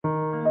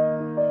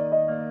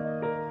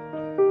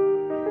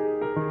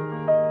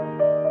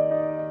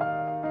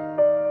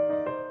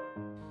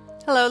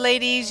Hello,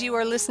 ladies. You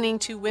are listening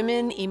to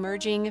Women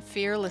Emerging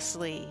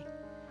Fearlessly.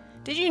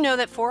 Did you know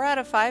that 4 out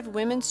of 5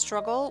 women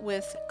struggle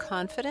with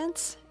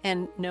confidence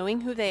and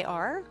knowing who they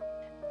are?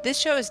 This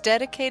show is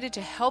dedicated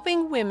to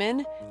helping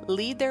women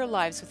lead their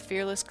lives with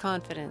fearless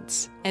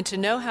confidence and to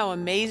know how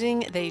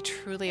amazing they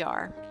truly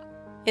are.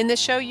 In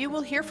this show, you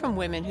will hear from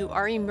women who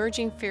are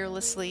emerging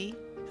fearlessly,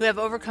 who have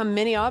overcome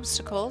many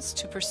obstacles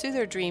to pursue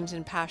their dreams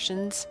and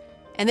passions,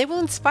 and they will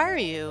inspire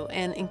you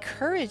and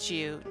encourage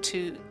you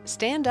to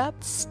stand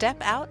up, step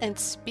out, and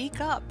speak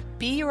up.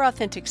 Be your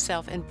authentic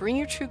self and bring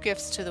your true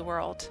gifts to the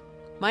world.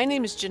 My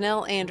name is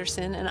Janelle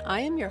Anderson, and I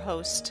am your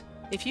host.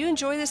 If you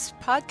enjoy this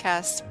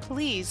podcast,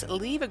 please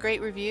leave a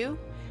great review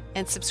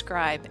and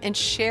subscribe and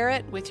share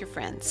it with your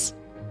friends.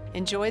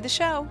 Enjoy the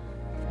show.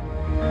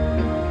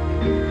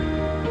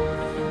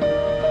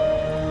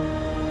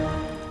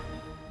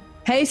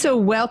 Hey, so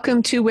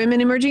welcome to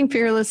Women Emerging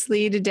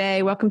Fearlessly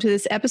today. Welcome to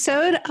this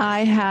episode.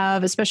 I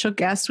have a special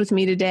guest with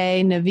me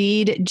today.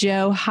 Naveed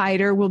Jo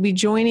Hyder will be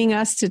joining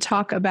us to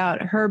talk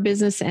about her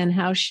business and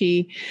how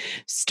she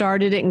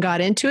started it and got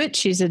into it.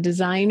 She's a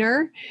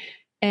designer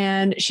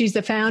and she's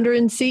the founder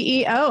and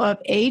CEO of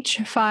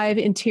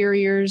H5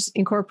 Interiors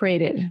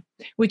Incorporated,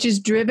 which is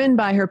driven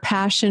by her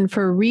passion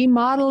for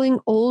remodeling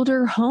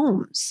older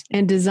homes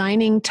and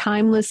designing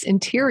timeless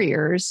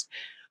interiors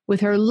with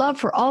her love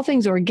for all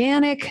things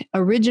organic,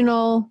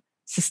 original,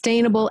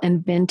 sustainable,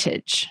 and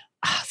vintage.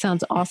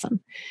 Sounds awesome.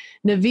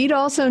 Naveed,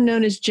 also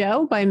known as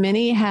Jo by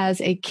many,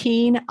 has a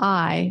keen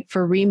eye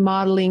for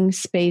remodeling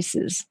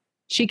spaces.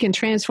 She can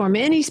transform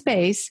any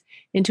space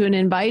into an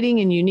inviting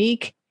and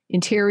unique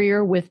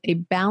interior with a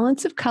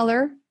balance of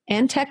color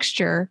and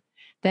texture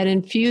that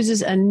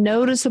infuses a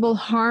noticeable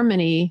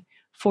harmony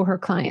for her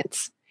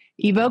clients,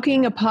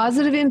 evoking a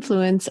positive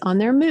influence on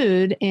their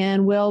mood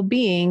and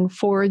well-being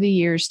for the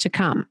years to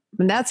come.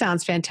 And that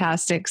sounds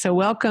fantastic. So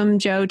welcome,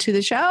 Jo, to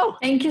the show.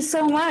 Thank you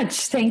so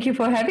much. Thank you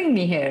for having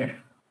me here.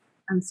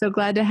 I'm so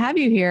glad to have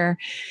you here.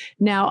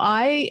 Now,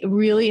 I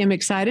really am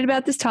excited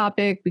about this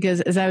topic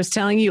because, as I was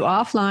telling you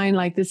offline,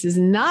 like, this is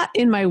not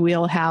in my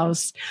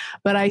wheelhouse,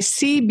 but I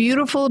see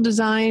beautiful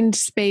designed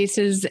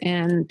spaces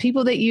and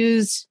people that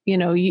use,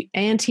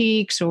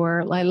 antiques,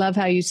 or I love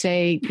how you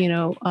say,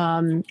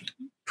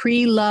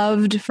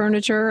 pre-loved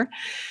furniture.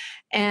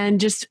 And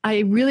just, I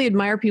really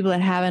admire people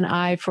that have an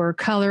eye for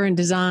color and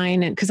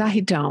design. And because I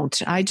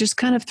don't, I just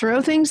kind of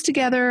throw things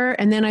together.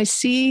 And then I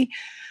see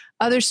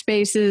other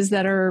spaces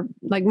that are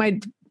like, my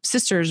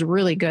sister is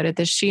really good at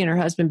this. She and her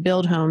husband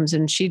build homes,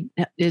 and she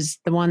is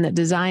the one that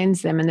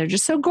designs them. And they're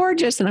just so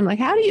gorgeous. And I'm like,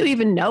 how do you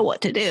even know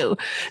what to do?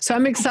 So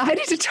I'm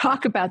excited to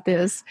talk about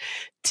this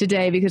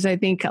today because I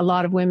think a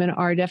lot of women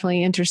are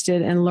definitely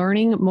interested in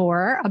learning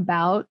more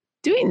about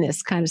doing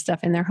this kind of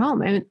stuff in their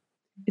home. And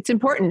it's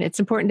important. It's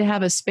important to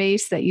have a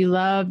space that you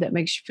love, that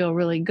makes you feel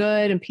really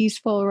good and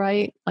peaceful,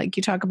 right? Like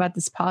you talk about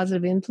this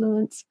positive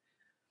influence.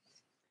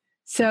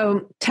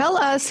 So tell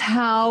us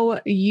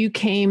how you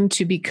came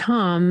to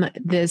become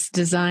this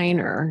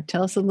designer.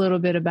 Tell us a little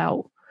bit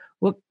about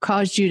what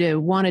caused you to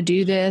want to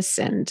do this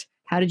and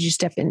how did you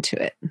step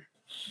into it?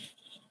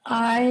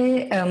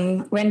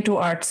 I went to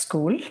art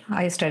school.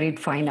 I studied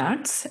fine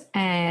arts,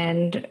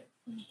 and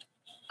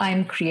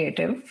I'm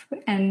creative,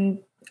 and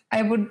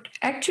I would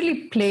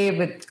actually play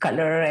with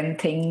color and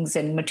things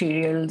and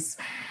materials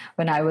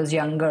when I was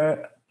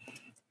younger.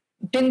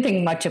 Didn't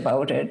think much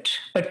about it,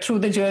 but through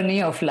the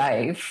journey of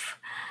life,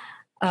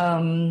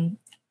 it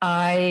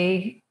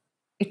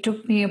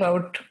took me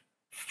about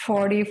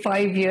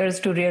 45 years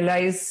to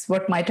realize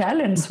what my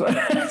talents were.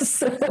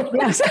 So,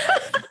 yes.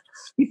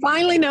 You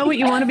finally know what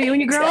you want to be when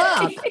you grow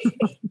up.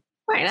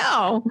 I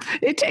know.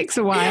 It takes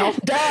a while.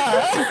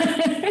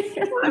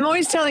 I'm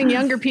always telling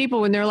younger people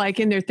when they're like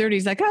in their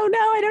 30s, like, oh no,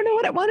 I don't know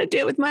what I want to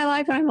do with my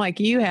life. And I'm like,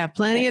 you have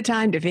plenty of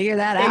time to figure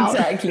that out.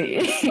 Exactly.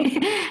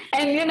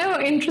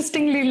 And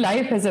interestingly,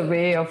 life has a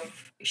way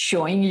of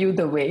showing you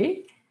the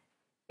way.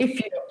 If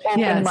you're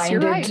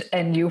open-minded, right,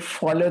 and you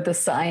follow the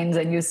signs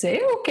and you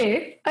say,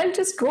 okay, I'll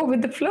just go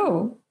with the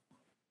flow.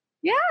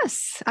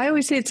 Yes. I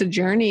always say it's a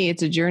journey.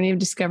 It's a journey of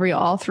discovery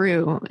all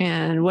through.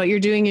 And what you're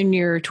doing in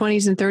your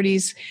 20s and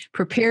 30s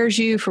prepares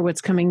you for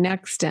what's coming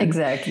next. And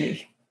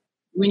exactly.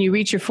 When you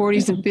reach your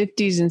 40s and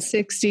 50s and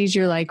 60s,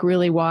 you're like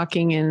really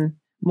walking in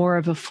more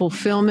of a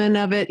fulfillment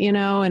of it,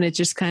 and it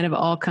just kind of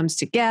all comes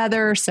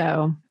together.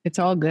 So it's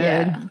all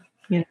good.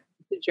 Yeah.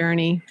 The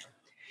journey.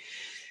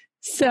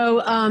 So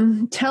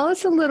tell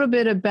us a little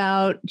bit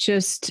about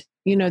just,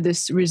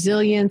 this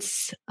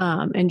resilience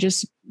and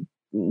just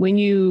when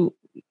you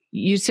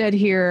said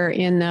here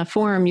in the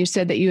forum, you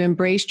said that you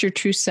embraced your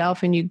true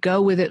self and you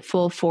go with it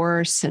full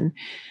force. And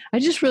I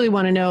just really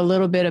want to know a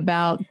little bit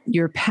about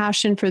your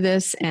passion for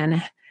this.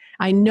 And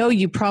I know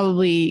you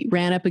probably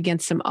ran up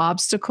against some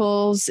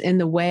obstacles in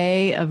the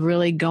way of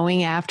really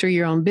going after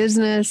your own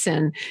business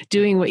and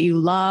doing what you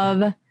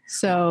love.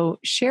 So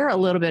share a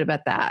little bit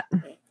about that.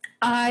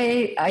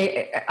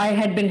 I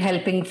had been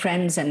helping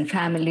friends and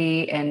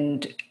family,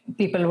 and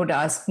people would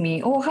ask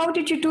me, oh, how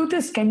did you do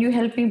this? Can you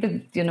help me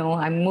with,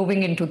 I'm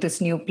moving into this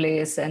new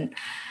place. And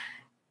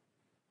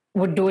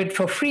would do it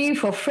for free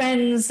for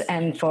friends,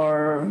 and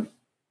for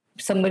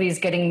somebody's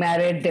getting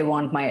married, they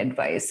want my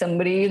advice.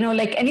 Somebody,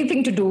 like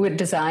anything to do with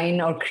design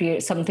or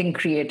create something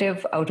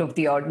creative out of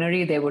the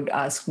ordinary, they would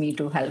ask me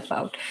to help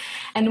out.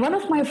 And one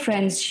of my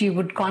friends, she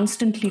would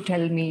constantly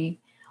tell me,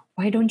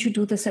 why don't you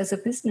do this as a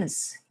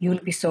business? You'll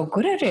be so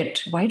good at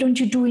it. Why don't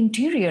you do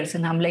interiors?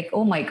 And I'm like,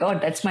 oh my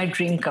God, that's my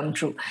dream come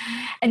true.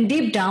 And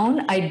deep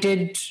down, I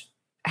did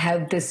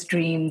have this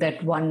dream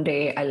that one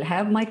day I'll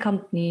have my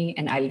company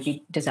and I'll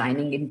be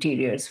designing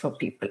interiors for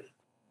people.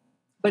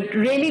 But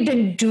really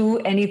didn't do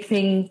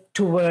anything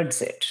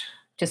towards it.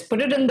 Just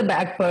put it in the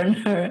back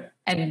burner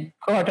and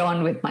got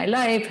on with my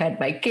life, had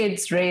my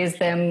kids, raised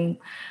them,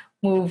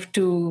 moved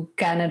to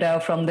Canada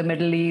from the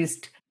Middle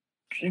East,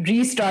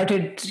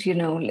 restarted,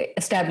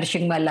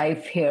 establishing my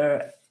life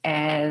here.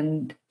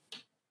 And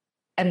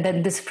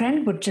then this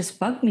friend would just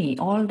bug me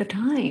all the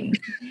time.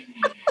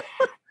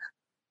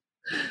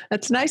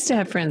 That's nice to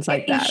have friends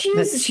like that.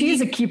 She's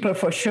a keeper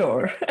for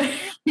sure.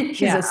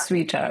 She's a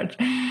sweetheart.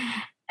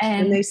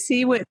 And they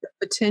see what the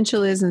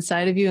potential is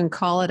inside of you and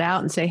call it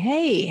out and say,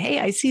 hey,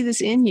 I see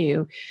this in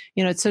you.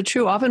 It's so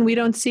true. Often we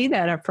don't see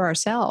that for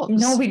ourselves.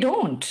 No, we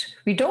don't.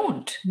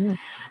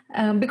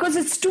 Yeah. Because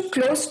it's too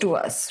close to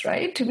us,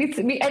 right?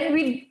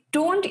 We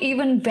don't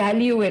even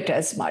value it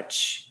as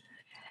much.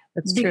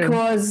 That's true.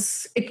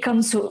 Because it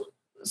comes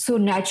so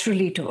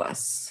naturally to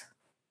us.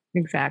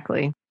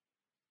 Exactly.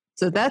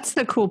 So that's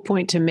the cool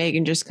point to make,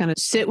 and just kind of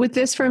sit with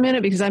this for a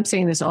minute, because I'm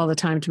saying this all the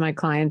time to my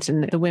clients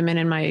and the women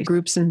in my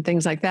groups and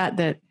things like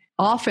that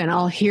often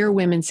I'll hear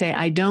women say,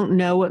 I don't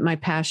know what my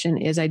passion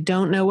is. I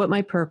don't know what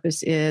my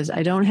purpose is.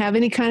 I don't have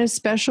any kind of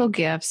special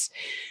gifts.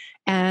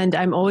 And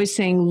I'm always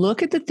saying,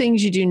 look at the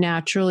things you do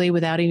naturally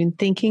without even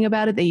thinking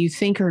about it, that you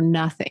think are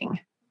nothing.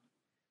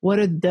 What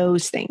are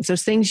those things?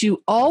 Those things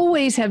you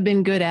always have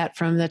been good at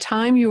from the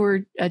time you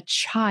were a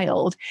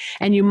child.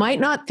 And you might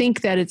not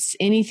think that it's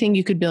anything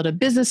you could build a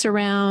business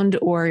around,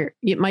 or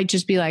it might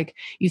just be like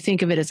you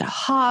think of it as a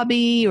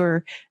hobby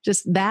or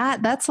just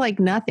that. That's like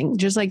nothing,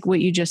 just like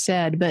what you just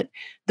said. But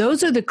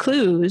those are the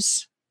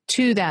clues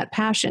to that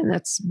passion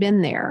that's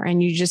been there.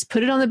 And you just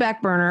put it on the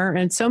back burner.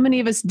 And so many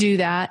of us do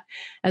that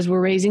as we're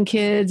raising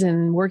kids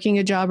and working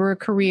a job or a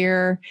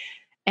career.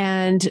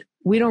 And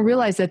we don't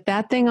realize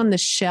that thing on the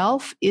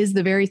shelf is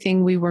the very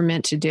thing we were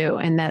meant to do,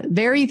 and that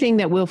very thing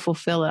that will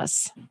fulfill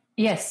us.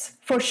 Yes,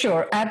 for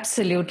sure.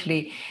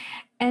 Absolutely.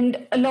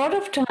 And a lot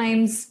of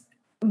times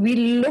we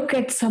look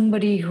at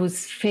somebody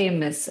who's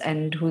famous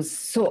and who's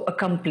so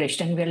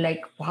accomplished, and we're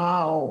like,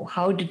 wow,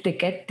 how did they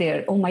get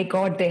there? Oh my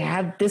God, they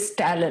have this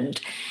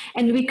talent.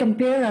 And we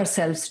compare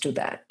ourselves to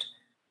that,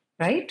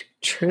 right?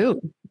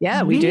 True.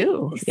 Yeah, we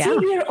do. See,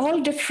 we're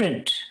all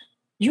different.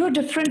 You're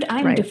different.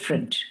 I'm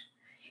different.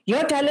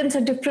 Your talents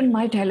are different.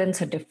 My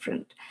talents are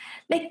different.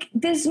 Like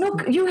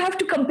you have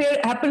to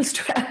compare apples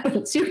to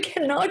apples. You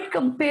cannot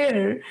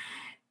compare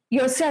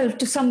yourself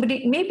to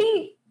somebody.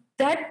 Maybe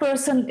that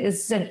person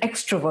is an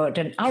extrovert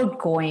and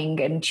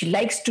outgoing and she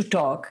likes to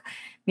talk.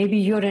 Maybe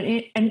you're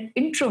an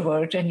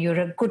introvert and you're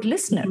a good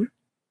listener. Mm-hmm.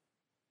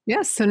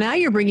 Yes. So now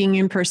you're bringing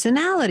in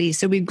personality.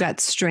 So we've got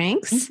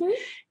strengths,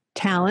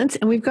 talents,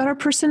 and we've got our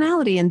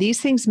personality. And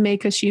these things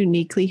make us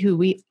uniquely who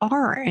we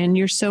are. And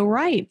you're so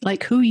right.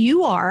 Like who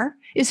you are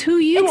is who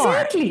you are.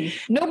 Exactly.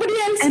 Nobody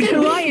else and can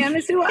who be. I am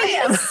is who I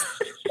am.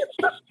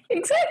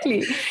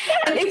 Exactly.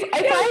 And if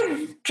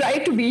I try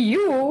to be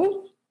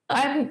you,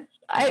 I'll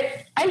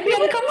be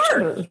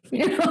uncomfortable.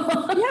 Yeah,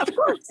 of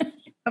course.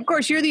 Of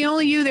course, you're the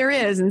only you there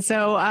is. And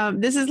so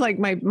this is like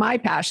my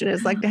passion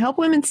is like to help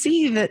women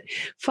see that,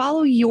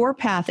 follow your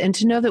path, and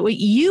to know that what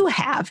you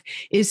have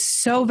is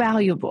so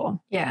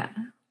valuable. Yeah.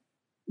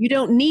 You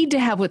don't need to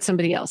have what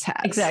somebody else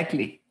has.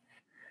 Exactly.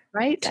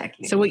 Right?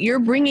 Exactly. So what you're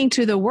bringing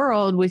to the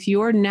world with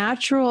your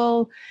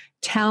natural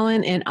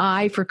talent and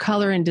eye for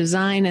color and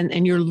design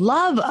and your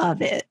love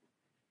of it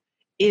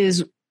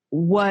is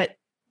what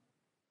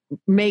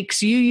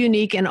makes you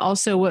unique, and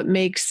also what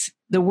makes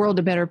the world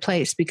a better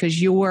place,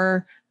 because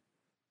you're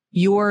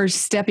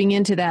stepping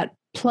into that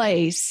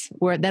place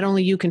where that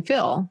only you can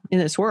fill in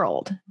this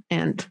world.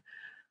 And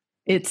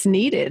it's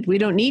needed. We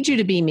don't need you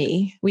to be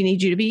me. We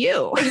need you to be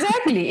you.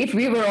 Exactly. If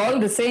we were all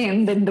the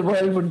same, then the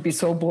world would be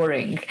so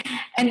boring.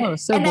 And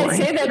boring. I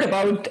say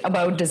that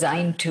about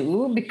design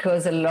too,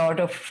 because a lot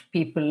of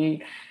people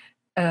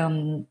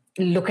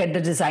look at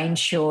the design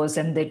shows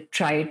and they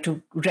try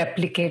to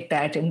replicate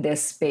that in their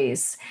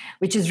space,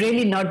 which is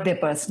really not their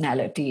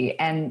personality.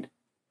 And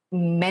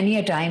many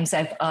a times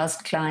I've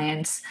asked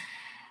clients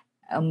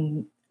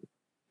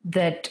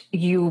that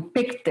you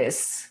picked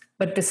this,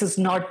 but this is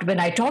not, when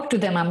I talk to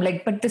them, I'm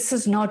like, but this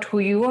is not who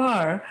you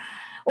are.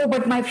 Oh,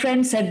 but my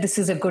friend said this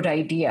is a good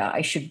idea.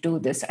 I should do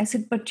this. I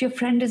said, but your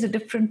friend is a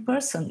different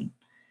person.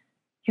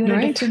 You're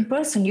a different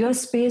person. Your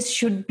space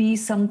should be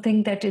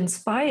something that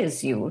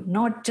inspires you,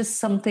 not just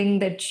something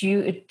that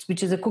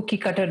which is a cookie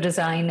cutter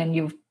design and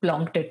you've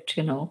plonked it,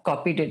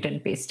 copied it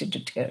and pasted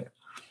it here.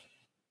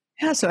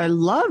 Yeah, so I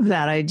love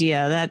that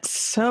idea. That's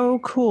so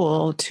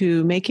cool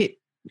to make it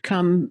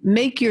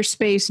make your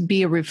space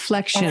be a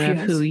reflection of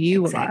who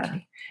you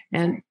are.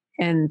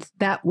 And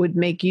that would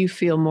make you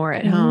feel more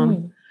at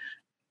home.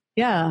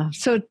 Yeah.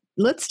 So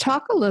let's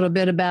talk a little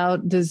bit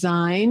about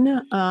design.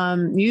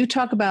 You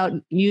talk about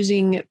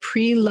using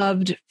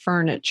pre-loved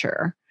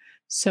furniture.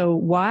 So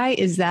why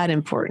is that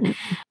important?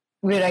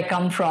 Where I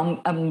come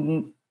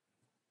from,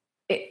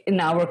 in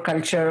our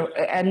culture,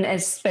 and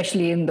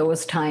especially in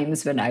those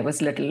times when I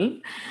was little,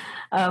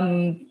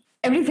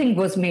 everything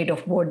was made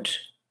of wood.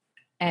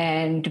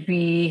 And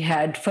we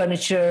had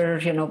furniture,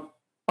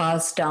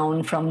 passed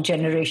down from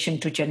generation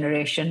to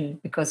generation,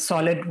 because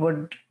solid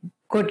wood,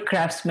 good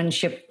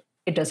craftsmanship,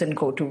 it doesn't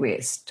go to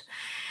waste.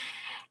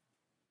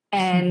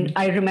 And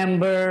I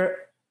remember,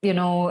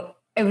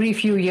 every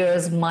few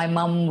years, my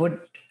mom would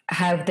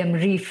have them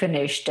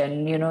refinished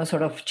and,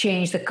 sort of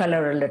change the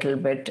color a little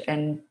bit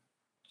and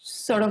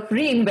sort of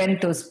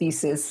reinvent those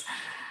pieces.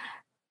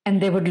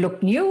 And they would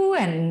look new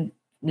and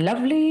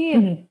lovely.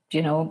 And,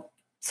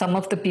 some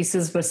of the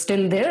pieces were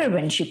still there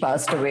when she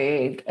passed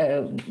away,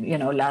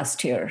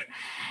 last year.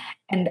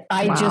 And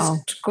I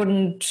just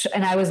couldn't,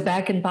 and I was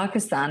back in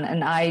Pakistan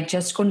and I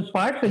just couldn't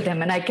part with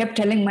them. And I kept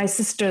telling my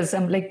sisters,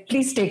 I'm like,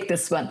 please take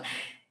this one.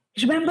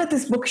 Remember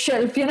this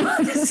bookshelf,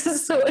 this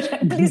is so,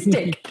 please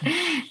take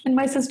it. And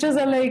my sisters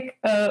are like,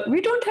 we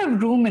don't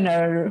have room in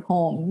our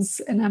homes.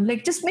 And I'm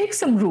like, just make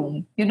some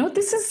room.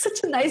 This is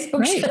such a nice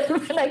bookshelf.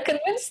 Right. And I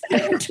convinced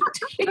them to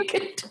take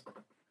it.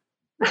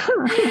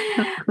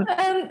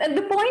 And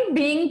the point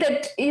being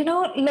that,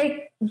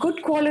 like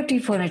good quality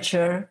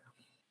furniture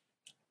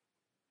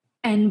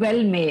and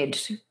well made,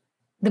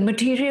 the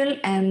material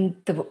and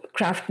the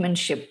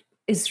craftsmanship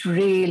is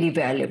really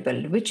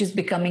valuable, which is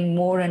becoming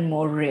more and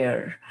more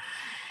rare.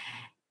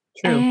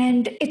 True.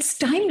 And it's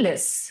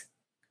timeless.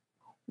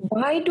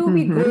 Why do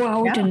we go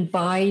out and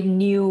buy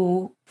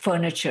new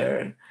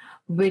furniture,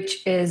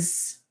 which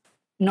is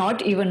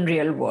not even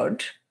real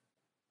wood?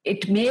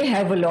 It may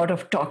have a lot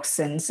of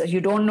toxins.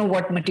 You don't know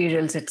what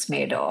materials it's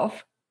made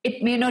of.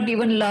 It may not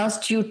even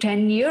last you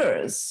 10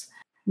 years.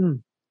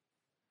 And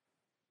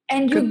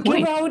you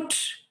give out,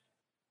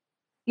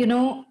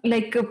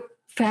 like a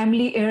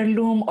family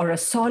heirloom or a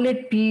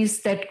solid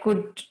piece that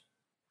could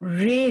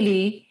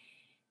really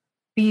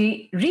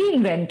be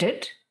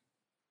reinvented.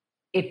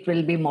 It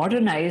will be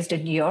modernized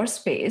in your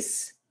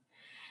space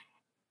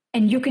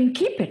and you can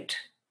keep it.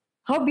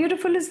 How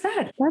beautiful is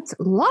that? That's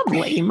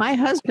lovely. My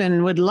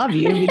husband would love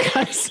you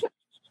because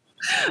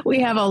we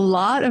have a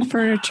lot of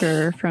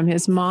furniture from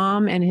his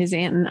mom and his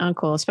aunt and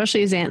uncle,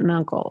 especially his aunt and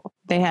uncle.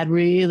 They had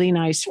really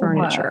nice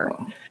furniture.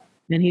 Wow.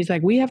 And he's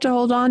like, we have to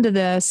hold on to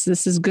this.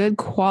 This is good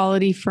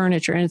quality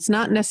furniture. And it's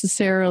not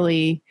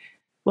necessarily,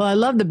 well, I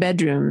love the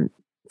bedroom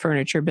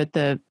furniture, but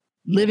the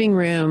living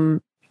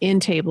room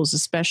end tables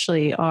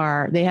especially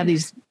they have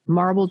these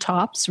marble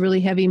tops, really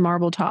heavy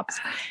marble tops.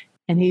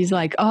 And he's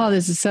like, oh,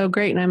 this is so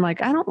great. And I'm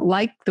like, I don't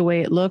like the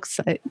way it looks.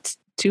 It's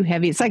too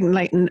heavy. It's like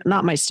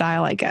not my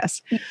style, I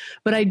guess.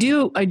 But I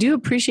do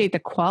appreciate the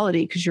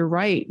quality because you're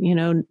right.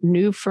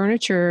 New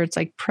furniture, it's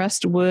like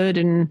pressed wood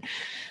and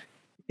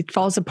it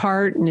falls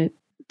apart and it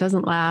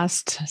doesn't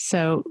last.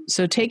 So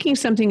taking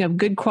something of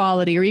good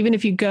quality, or even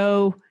if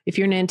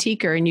you're an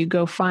antiquer and you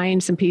go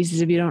find some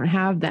pieces if you don't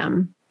have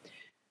them.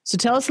 So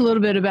tell us a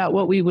little bit about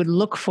what we would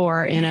look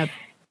for in a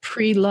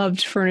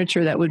pre-loved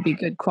furniture that would be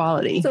good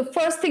quality. So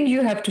first thing,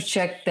 you have to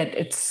check that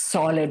it's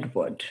solid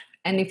wood.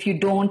 And if you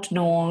don't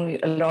know,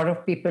 a lot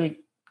of people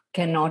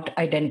cannot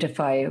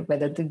identify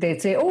whether they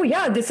say, oh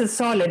yeah, this is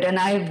solid. And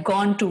I've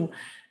gone to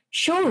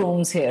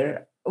showrooms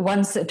here.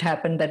 Once it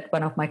happened that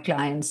one of my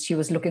clients, she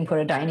was looking for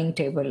a dining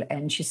table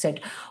and she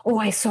said, oh,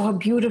 I saw a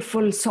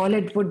beautiful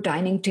solid wood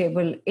dining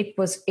table. It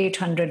was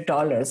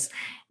 $800.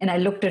 And I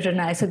looked at it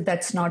and I said,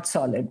 that's not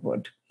solid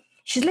wood.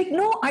 She's like,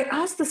 no, I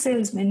asked the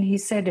salesman. He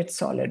said it's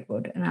solid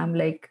wood. And I'm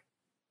like,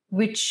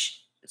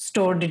 which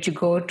store did you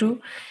go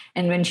to?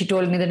 And when she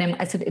told me the name,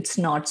 I said, it's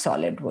not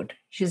solid wood.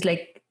 She's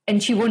like,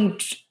 and she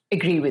wouldn't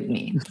agree with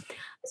me. I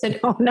said,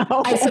 oh no.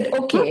 I said,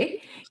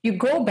 okay, you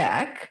go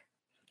back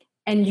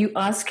and you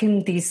ask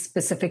him these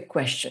specific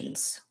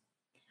questions.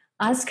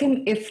 Ask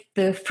him if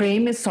the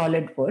frame is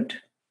solid wood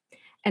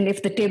and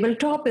if the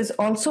tabletop is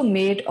also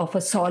made of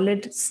a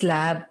solid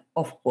slab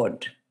of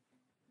wood.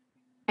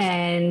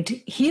 And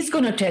he's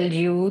going to tell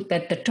you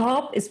that the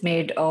top is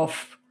made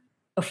of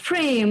a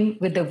frame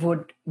with a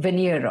wood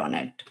veneer on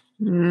it.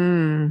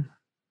 Interesting.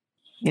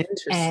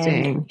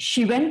 And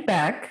she went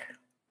back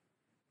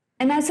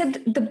and I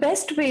said, the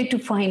best way to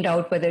find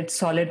out whether it's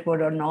solid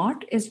wood or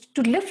not is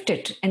to lift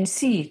it and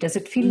see, does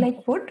it feel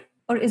like wood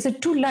or is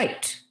it too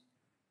light?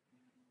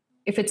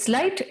 If it's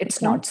light,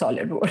 it's not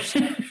solid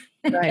wood.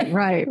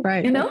 Right.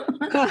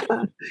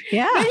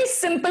 Yeah. Very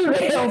simple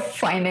way of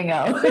finding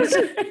out.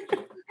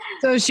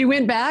 So she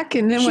went back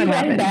and then what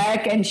happened? She went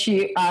back and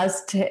she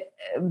asked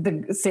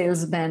the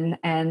salesman,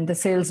 and the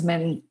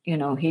salesman,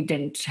 he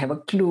didn't have a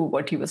clue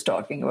what he was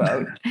talking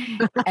about.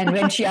 And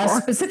when she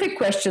asked specific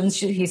questions,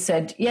 he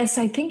said, yes,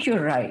 I think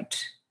you're right.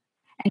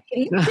 And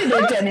he lifted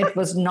it and it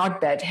was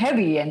not that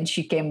heavy. And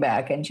she came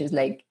back and she's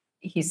like,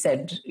 he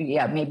said,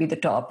 yeah, maybe the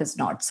top is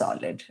not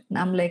solid. And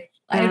I'm like,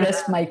 I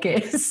rest my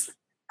case.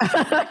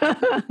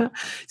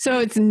 So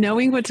it's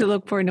knowing what to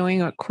look for, knowing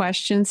what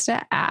questions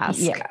to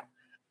ask. Yeah.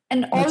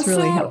 And That's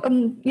also,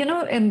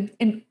 really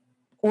in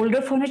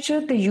older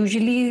furniture, they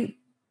usually,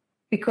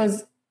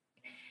 because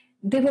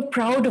they were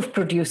proud of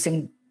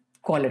producing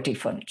quality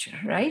furniture,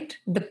 right?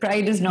 The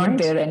pride is not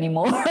there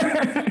anymore.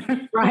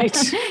 Right.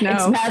 No.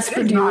 It's mass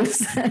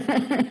produced.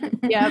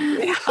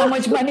 Yep. How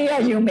much money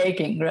are you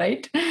making,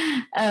 right?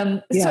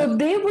 So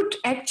they would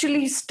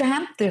actually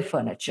stamp their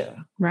furniture.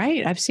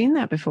 Right. I've seen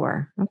that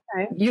before.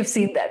 Okay. You've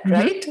seen that,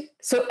 right?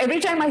 So every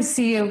time I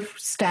see a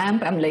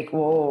stamp, I'm like,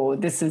 whoa,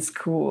 this is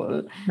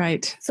cool.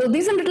 Right. So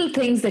these are little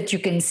things that you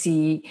can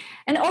see.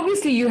 And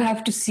obviously you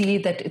have to see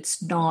that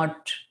it's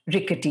not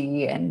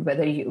rickety and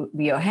whether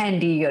you're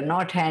handy, you're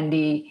not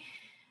handy,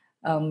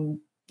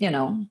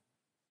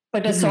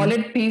 but a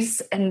solid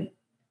piece. And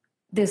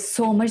there's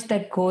so much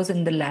that goes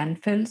in the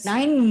landfills.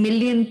 9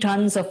 million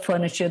tons of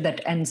furniture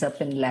that ends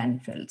up in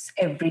landfills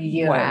every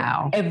year.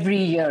 Wow. Every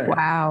year.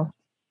 Wow.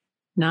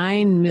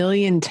 9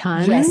 million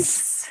tons?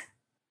 Yes.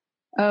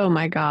 Oh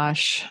my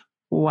gosh.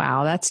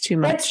 Wow. That's too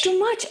much. That's too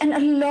much. And a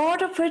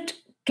lot of it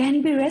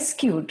can be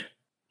rescued.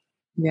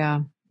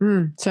 Yeah.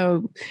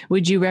 So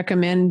would you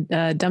recommend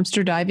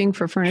dumpster diving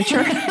for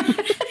furniture?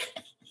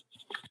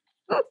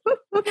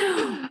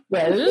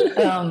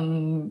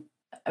 Well,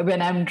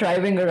 when I'm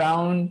driving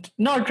around,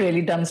 not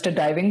really dumpster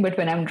diving, but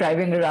when I'm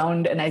driving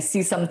around and I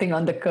see something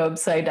on the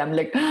curbside, I'm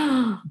like,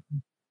 oh,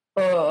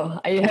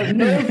 I have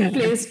no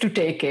place to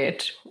take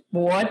it.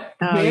 Where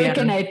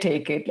can I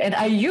take it? And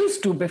I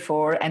used to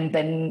before, and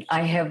then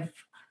I have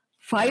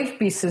 5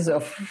 pieces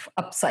of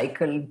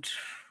upcycled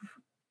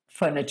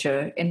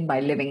furniture in my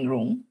living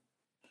room.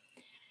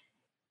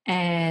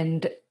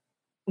 And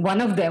one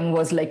of them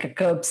was like a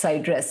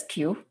curbside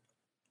rescue.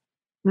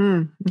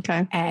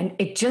 Okay. And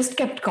it just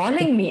kept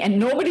calling me and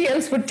nobody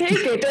else would take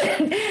it.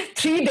 And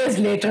 3 days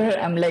later,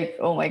 I'm like,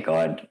 oh my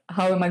God,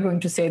 how am I going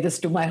to say this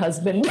to my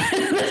husband?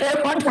 That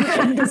I want to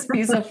bring this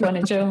piece of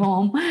furniture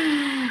home.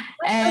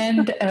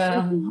 And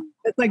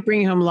it's like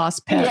bringing home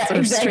lost pets or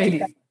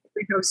exactly.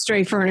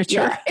 stray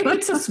furniture. Yeah, if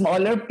it's a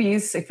smaller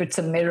piece, if it's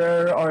a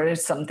mirror or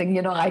it's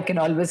something, I can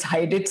always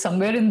hide it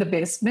somewhere in the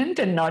basement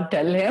and not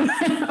tell him.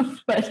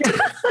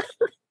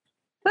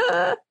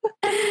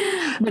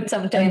 But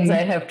sometimes I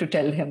have to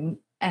tell him.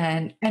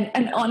 And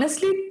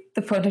honestly,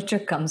 the furniture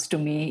comes to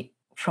me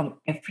from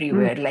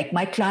everywhere. Like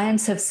my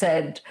clients have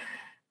said,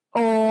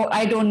 oh,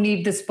 I don't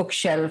need this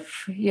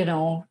bookshelf.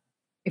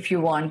 If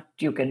you want,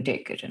 you can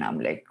take it. And I'm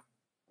like,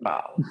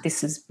 wow,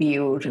 this is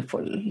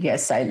beautiful.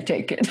 Yes, I'll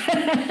take it.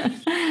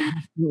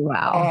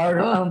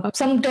 Wow. Or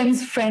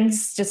sometimes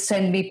friends just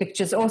send me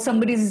pictures. Oh,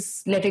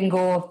 somebody's letting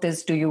go of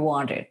this. Do you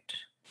want it?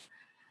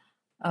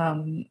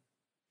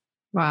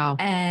 Wow.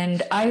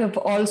 And I have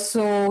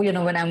also,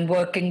 when I'm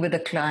working with a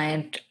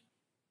client,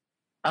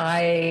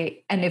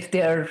 and if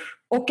they're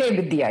okay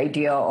with the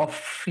idea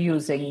of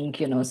using,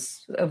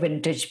 a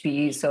vintage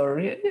piece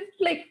or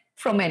like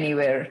from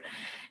anywhere,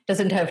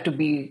 doesn't have to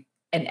be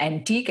an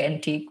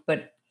antique,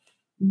 but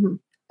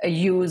a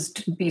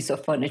used piece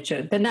of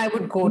furniture, then I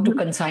would go to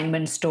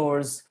consignment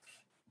stores,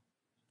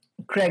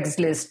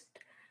 Craigslist.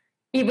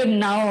 Even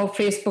now,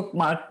 Facebook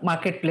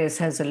Marketplace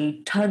has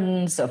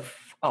tons of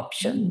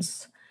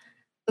options.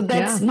 So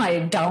that's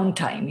my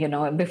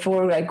downtime,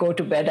 before I go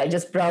to bed, I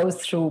just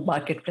browse through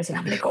Marketplace and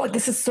I'm like, oh,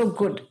 this is so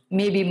good.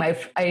 Maybe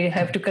I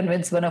have to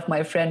convince one of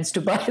my friends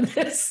to buy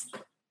this.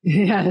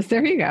 Yes,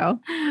 there you go.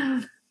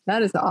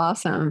 That is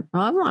awesome.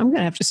 I'm going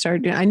to have to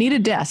start doing, I need a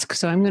desk.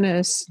 So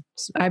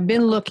I've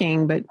been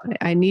looking, but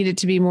I need it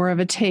to be more of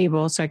a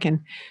table so I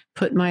can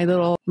put my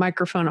little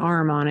microphone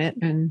arm on it.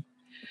 And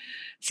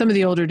some of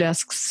the older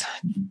desks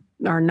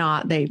are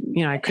not,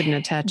 I couldn't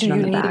attach it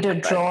on the back. Do you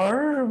need a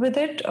drawer with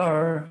it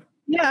or?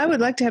 Yeah, I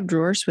would like to have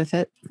drawers with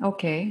it.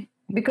 Okay.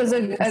 Because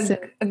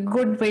a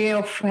good way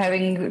of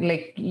having,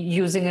 like,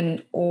 using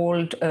an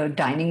old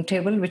dining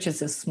table, which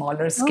is a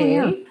smaller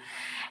scale,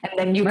 and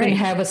then you can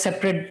have a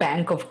separate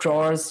bank of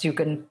drawers. You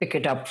can pick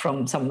it up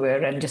from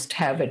somewhere and just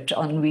have it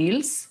on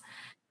wheels.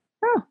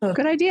 Oh,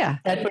 good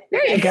idea. There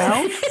you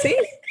go. See?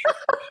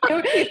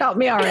 You helped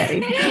me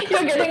already.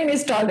 You're getting me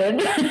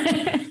started.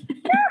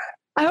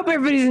 I hope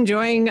everybody's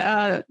enjoying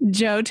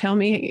Joe tell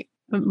me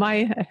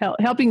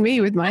helping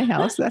me with my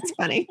house. That's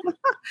funny.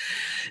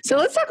 So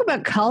let's talk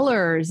about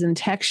colors and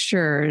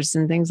textures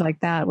and things like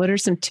that. What are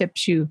some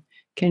tips you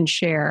can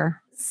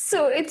share?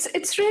 So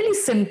it's really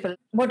simple.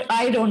 What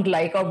I don't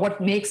like, or what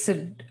makes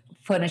a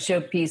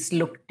furniture piece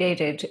look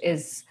dated,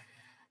 is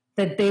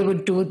that they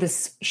would do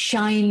this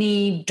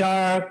shiny,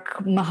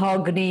 dark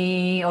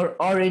mahogany or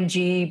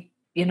orangey,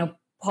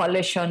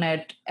 polish on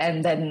it,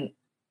 and then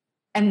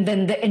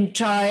the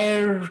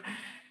entire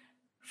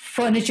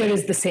furniture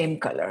is the same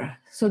color.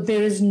 So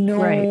there is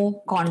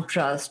no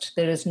contrast.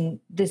 There's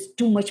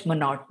too much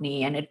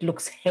monotony, and it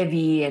looks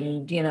heavy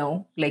and,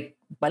 like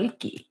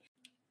bulky.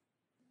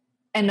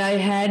 And I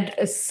had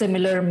a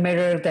similar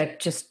mirror that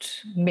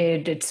just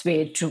made its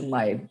way to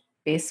my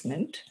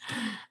basement,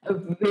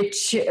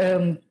 which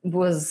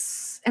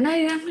was, and I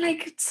am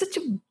like, it's such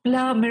a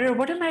blah mirror.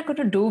 What am I going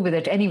to do with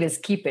it? Anyways,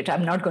 keep it.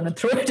 I'm not going to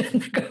throw it in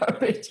the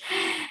garbage.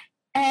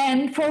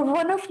 And for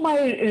one of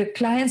my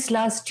clients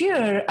last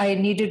year, I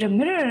needed a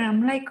mirror. And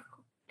I'm like,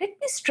 let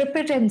me strip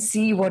it and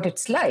see what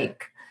it's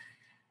like.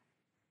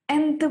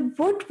 And the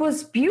wood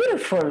was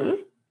beautiful.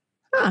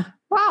 Huh.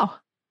 Wow.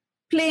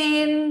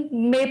 Plain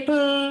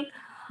maple.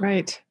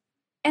 Right.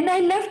 And I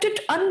left it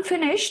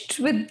unfinished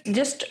with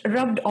just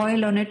rubbed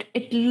oil on it.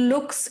 It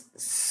looks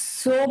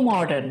so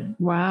modern.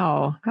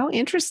 Wow. How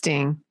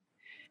interesting.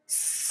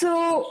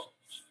 So,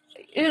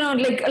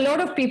 like a lot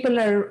of people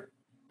are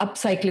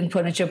upcycling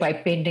furniture by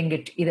painting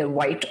it either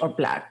white or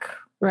black.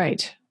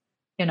 Right.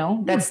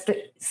 That's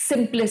the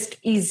simplest,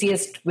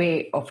 easiest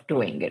way of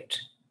doing it.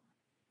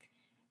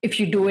 If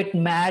you do it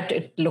matte,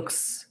 it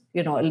looks,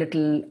 a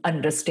little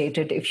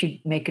understated. If you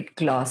make it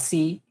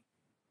glossy,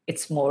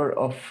 it's more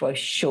of a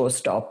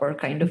showstopper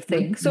kind of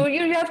thing. So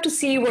you have to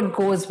see what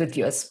goes with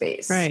your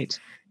space. Right.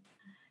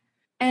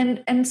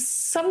 And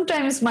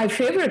sometimes my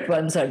favorite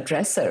ones are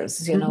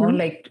dressers,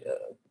 like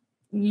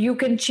you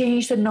can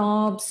change the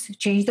knobs,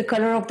 change the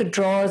color of the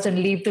drawers and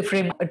leave the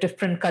frame a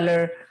different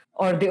color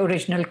or the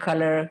original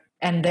color,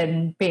 and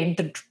then paint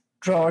the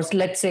drawers.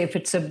 Let's say if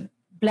it's a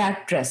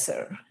black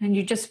dresser and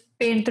you just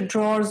paint the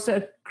drawers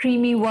a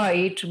creamy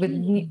white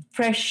with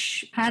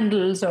fresh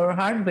handles or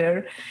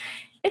hardware,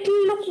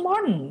 it'll look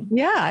modern.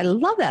 Yeah, I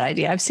love that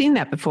idea. I've seen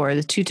that before,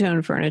 the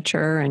two-tone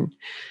furniture.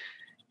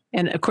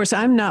 And of course,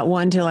 I'm not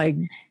one to like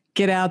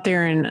get out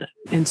there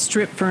and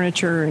strip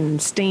furniture and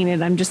stain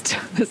it.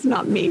 It's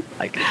not me.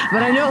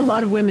 But I know a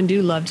lot of women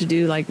do love to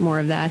do like more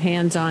of that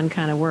hands-on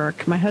kind of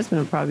work. My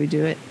husband would probably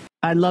do it.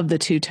 I love the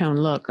two-tone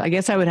look. I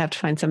guess I would have to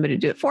find somebody to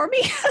do it for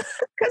me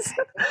because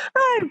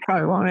I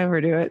probably won't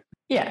ever do it.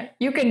 Yeah,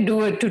 you can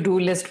do a to-do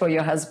list for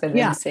your husband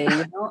and say,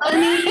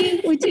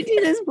 honey, would you do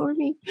this for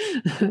me?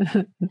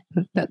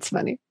 That's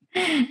funny.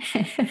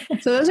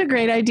 So those are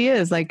great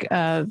ideas, like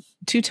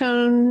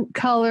two-tone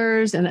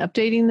colors and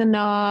updating the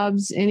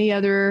knobs. Any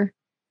other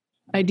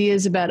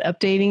ideas about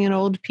updating an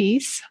old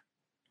piece?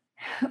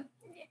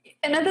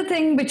 Another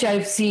thing which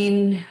I've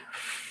seen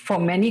for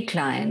many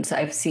clients,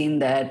 I've seen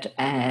that,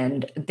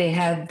 and they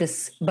have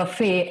this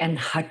buffet and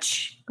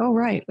hutch. Oh,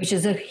 right. Which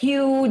is a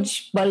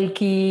huge,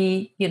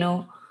 bulky,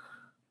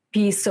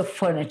 piece of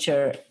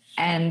furniture,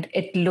 and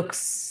it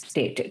looks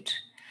dated.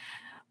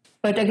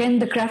 But again,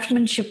 the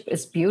craftsmanship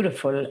is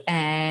beautiful.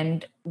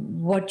 And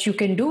what you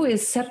can do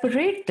is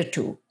separate the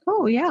two.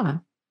 Oh, yeah.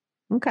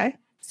 Okay.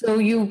 So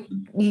you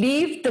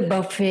leave the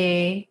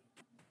buffet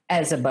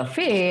as a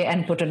buffet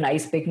and put a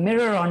nice big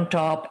mirror on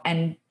top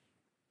and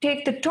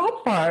take the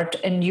top part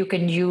and you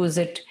can use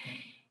it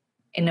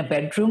in a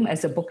bedroom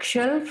as a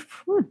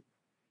bookshelf.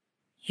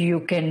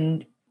 You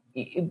can,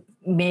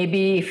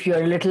 maybe if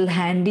you're a little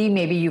handy,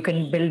 maybe you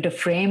can build a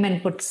frame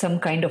and put some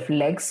kind of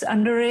legs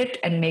under it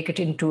and make it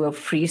into a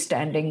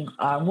freestanding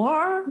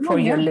armoire for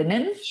your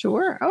linen.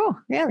 Sure. Oh,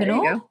 yeah, there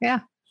you go. Yeah.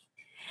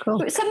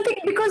 Cool. Something,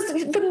 because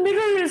the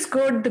mirror is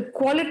good, the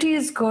quality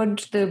is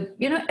good,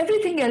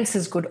 everything else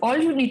is good. All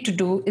you need to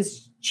do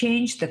is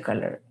change the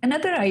color.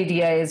 Another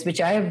idea is,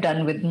 which I have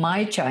done with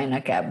my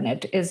china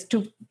cabinet, is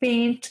to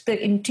paint the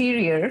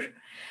interior,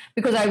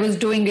 because I was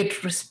doing it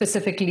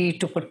specifically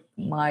to put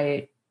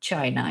my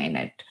china in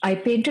it. I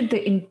painted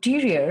the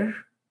interior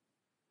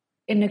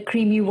in a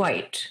creamy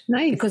white.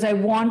 Nice. Because I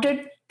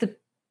wanted the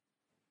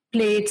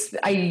plates,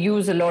 I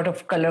use a lot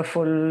of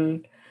colorful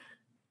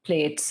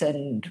plates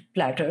and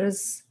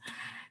platters.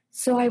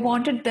 So I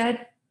wanted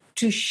that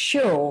to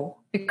show,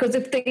 because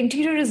if the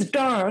interior is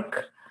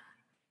dark,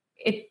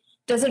 it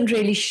doesn't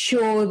really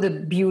show the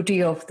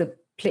beauty of the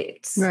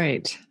plates.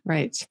 Right,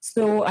 right.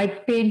 So I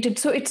painted.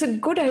 So it's a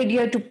good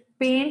idea to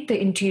paint the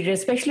interior,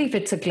 especially if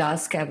it's a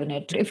glass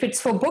cabinet. If it's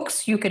for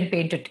books, you can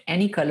paint it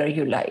any color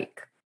you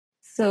like.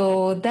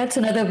 So that's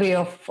another way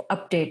of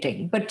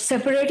updating. But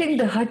separating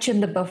the hutch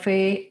and the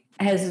buffet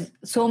has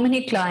so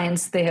many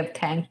clients, they have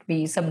thanked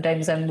me.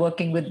 Sometimes I'm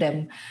working with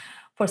them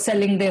for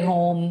selling their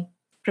home,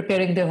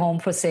 preparing their home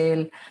for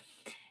sale.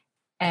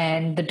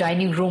 And the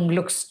dining room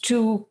looks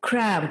too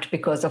cramped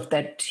because of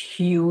that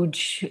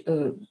huge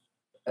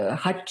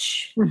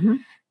hutch. Mm-hmm.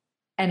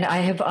 And I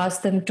have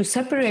asked them to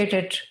separate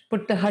it,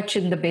 put the hutch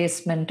in the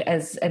basement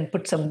and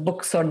put some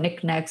books or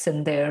knickknacks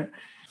in there.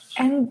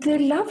 And they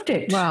loved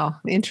it. Wow,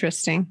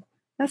 interesting.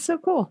 That's so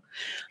cool.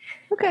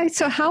 Okay,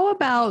 so how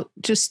about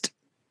just,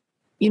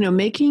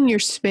 making your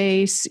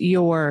space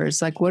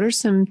yours? Like, what are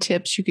some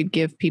tips you could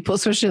give people,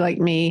 especially like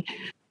me,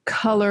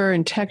 color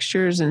and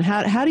textures, and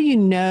how do you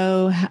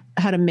know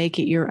how to make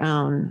it your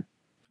own?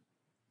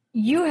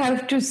 You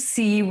have to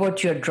see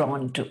what you're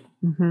drawn to.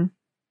 Mm-hmm.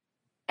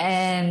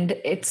 And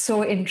it's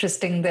so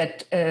interesting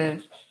that I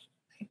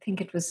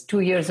think it was 2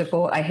 years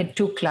ago, I had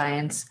two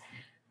clients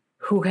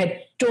who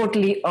had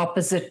totally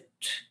opposite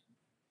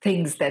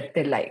things that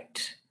they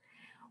liked.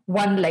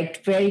 One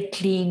liked very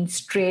clean,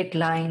 straight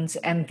lines,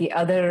 and the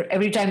other,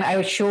 every time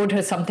I showed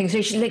her something,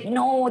 so she's like,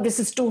 no, this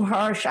is too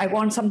harsh. I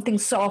want something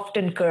soft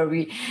and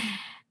curvy.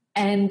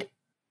 And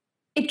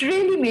it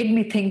really made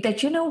me think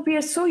that, we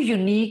are so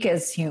unique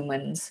as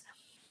humans.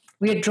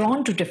 We are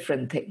drawn to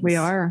different things. We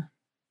are.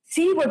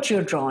 See what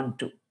you're drawn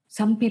to.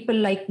 Some people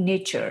like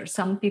nature,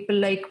 some people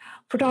like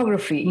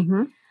photography.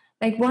 Mm-hmm.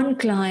 Like one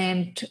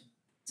client,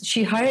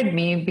 she hired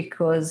me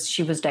because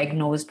she was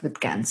diagnosed with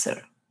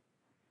cancer.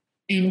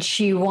 And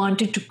she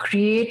wanted to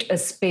create a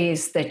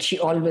space that she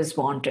always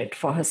wanted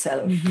for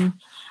herself. Mm-hmm.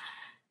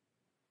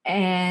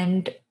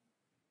 And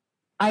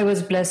I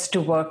was blessed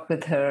to work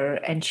with her,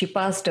 and she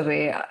passed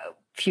away a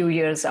few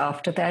years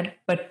after that.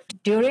 But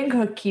during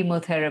her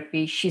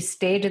chemotherapy, she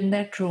stayed in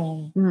that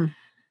room. Mm.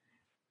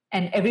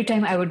 And every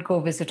time I would go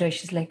visit her,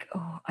 she's like,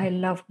 "Oh, I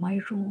love my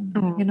room.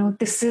 Oh.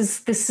 This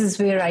is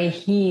where I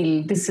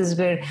heal. This is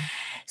where."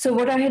 So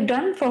what I had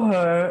done for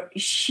her,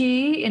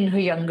 she in her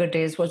younger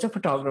days was a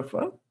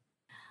photographer.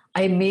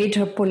 I made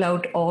her pull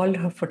out all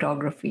her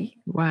photography.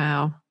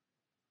 Wow.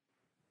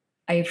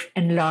 I've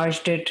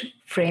enlarged it,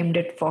 framed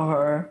it for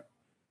her,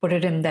 put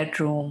it in that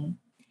room.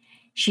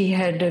 She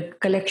had a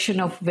collection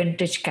of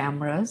vintage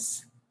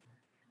cameras,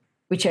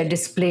 which I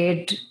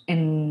displayed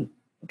in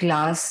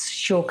glass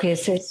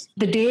showcases.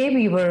 The day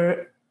we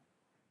were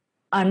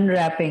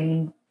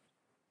unwrapping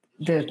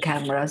the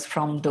cameras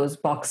from those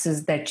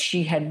boxes that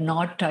she had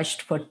not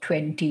touched for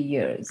 20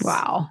 years.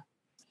 Wow.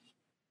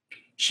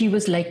 She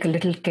was like a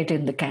little kid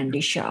in the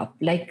candy shop.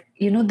 Like,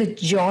 the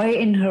joy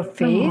in her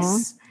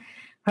face.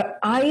 Her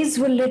eyes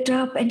were lit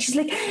up, and she's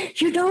like,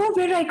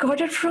 where I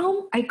got it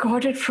from? I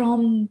got it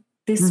from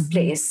this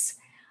place.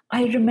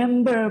 I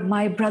remember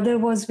my brother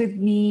was with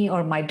me,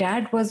 or my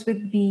dad was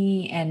with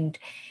me, and,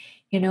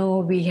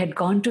 we had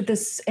gone to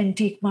this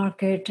antique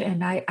market,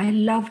 and I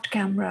loved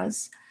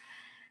cameras.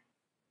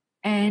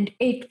 And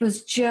it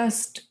was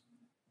just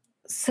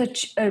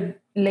such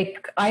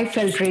I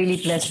felt really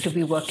blessed to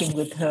be working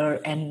with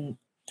her and,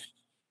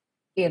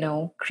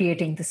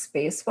 creating the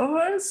space for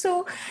her.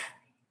 So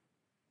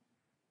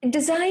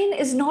design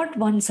is not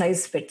one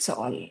size fits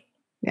all.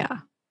 Yeah.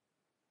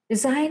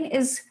 Design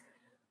is,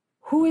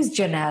 who is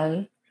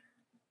Janelle?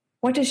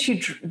 What is she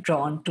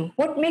drawn to?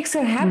 What makes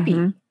her happy?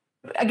 Mm-hmm.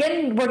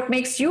 Again, what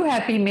makes you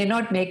happy may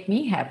not make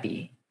me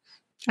happy.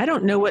 I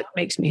don't know what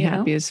makes me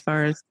happy as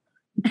far as...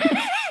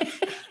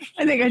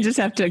 I think I just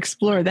have to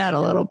explore that a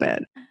little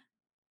bit.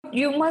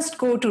 You must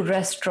go to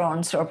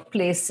restaurants or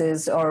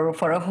places or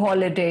for a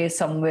holiday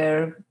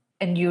somewhere,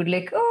 and you're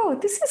like, "Oh,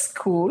 this is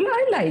cool.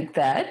 I like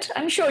that."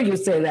 I'm sure you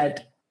say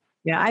that.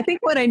 Yeah, I think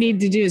what I need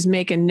to do is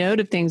make a note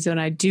of things when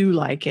I do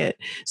like it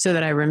so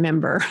that I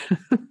remember.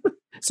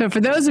 So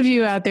for those of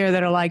you out there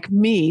that are like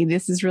me,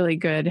 this is really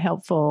good,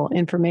 helpful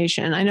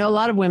information. I know a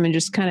lot of women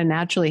just kind of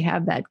naturally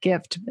have that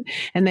gift.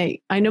 And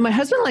I know my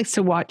husband likes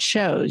to watch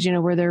shows,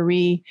 where they're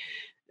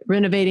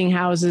renovating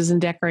houses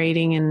and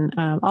decorating, and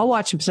I'll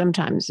watch them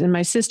sometimes. And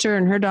my sister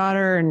and her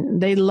daughter,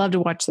 and they love to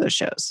watch those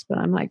shows, but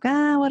I'm like,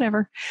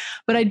 whatever.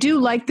 But I do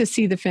like to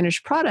see the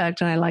finished product,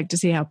 and I like to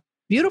see how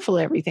beautiful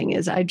everything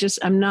is.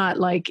 I'm not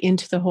like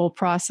into the whole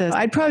process.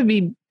 I'd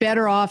probably be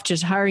better off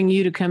just hiring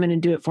you to come in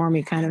and do it for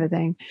me, kind of a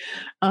thing,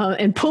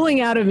 and pulling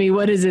out of me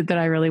what is it that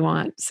I really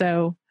want.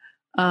 So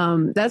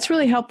that's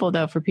really helpful,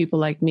 though, for people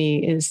like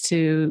me, is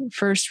to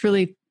first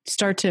really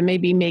start to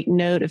maybe make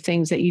note of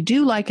things that you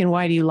do like and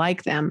why do you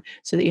like them,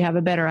 so that you have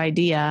a better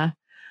idea,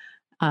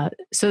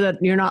 so that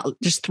you're not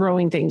just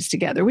throwing things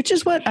together, which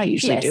is what I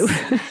usually do.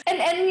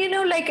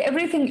 and like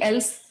everything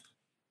else,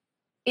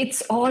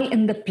 it's all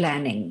in the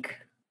planning.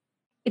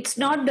 It's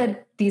not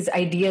that these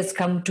ideas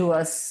come to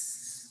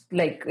us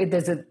like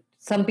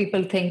some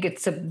people think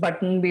it's a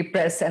button we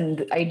press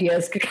and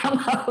ideas come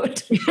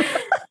out.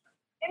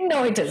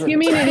 No, it isn't. You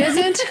mean it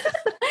isn't?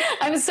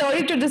 I'm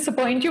sorry to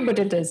disappoint you, but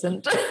it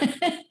isn't.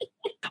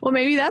 Well,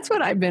 maybe that's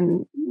I've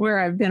been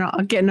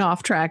getting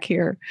off track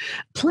here.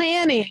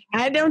 Planning.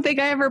 I don't think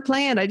I ever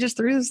planned. I just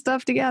threw the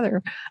stuff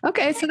together.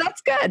 Okay, so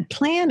that's good.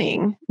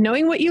 Planning,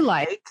 knowing what you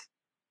like,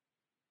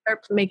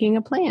 start making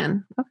a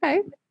plan.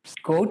 Okay.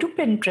 Go to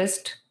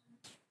Pinterest,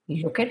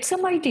 look at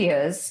some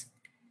ideas,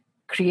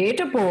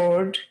 create a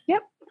board.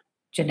 Yep.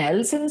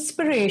 Janelle's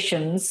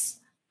inspirations,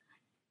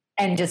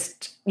 and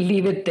just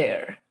leave it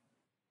there.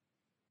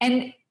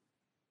 And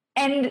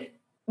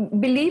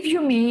believe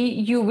you me,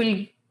 you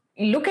will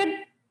look at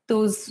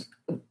those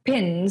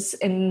pins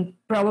in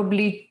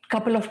probably a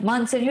couple of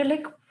months and you're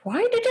like, why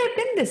did I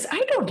pin this?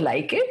 I don't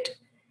like it.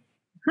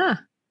 Huh.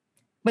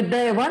 But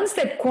the ones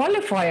that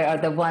qualify are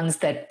the ones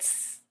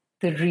that's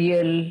the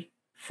real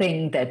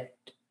thing that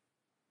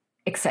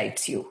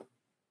excites you.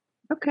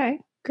 Okay.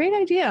 Great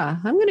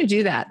idea. I'm going to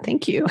do that.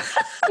 Thank you.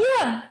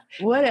 Yeah.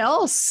 What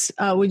else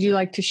would you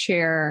like to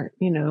share,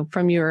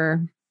 from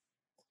your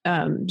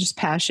just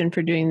passion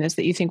for doing this,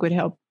 that you think would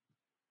help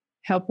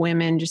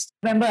women? Just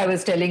remember, I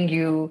was telling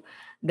you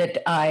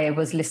that I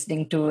was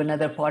listening to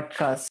another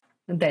podcast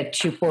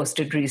that you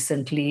posted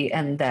recently,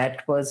 and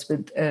that was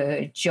with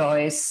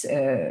Joyce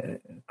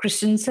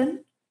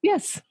Christensen.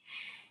 Yes.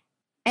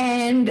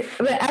 And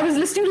I was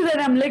listening to that,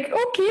 I'm like,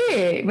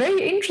 okay,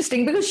 very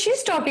interesting, because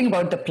she's talking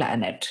about the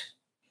planet.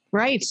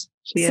 Right.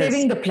 She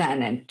saving is. the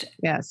planet.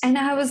 Yes. And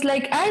I was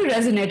like, I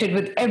resonated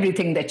with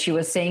everything that she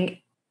was saying.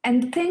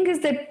 And the thing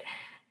is that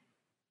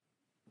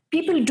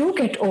people do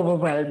get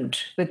overwhelmed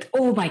with,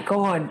 oh my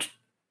God,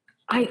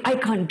 I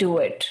can't do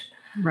it.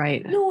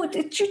 Right. No,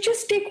 you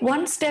just take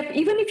one step.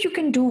 Even if you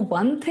can do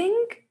one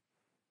thing,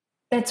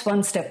 that's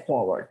one step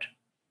forward.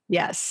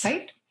 Yes.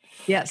 Right?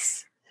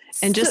 Yes.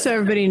 And just so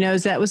everybody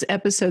knows, that was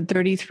episode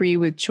 33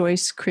 with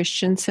Joyce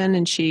Christensen,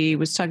 and she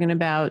was talking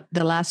about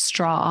The Last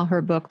Straw,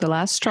 her book, The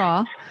Last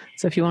Straw.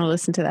 So if you want to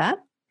listen to that,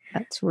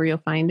 that's where you'll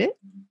find it.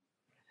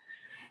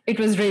 It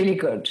was really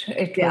good.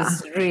 It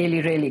was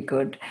really, really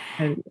good.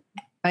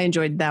 I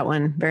enjoyed that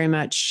one very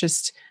much.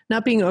 Just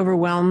not being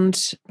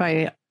overwhelmed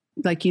by,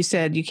 like you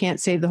said, you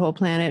can't save the whole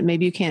planet.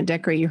 Maybe you can't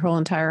decorate your whole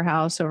entire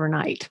house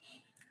overnight.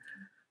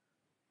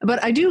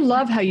 But I do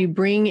love how you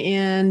bring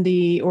in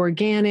the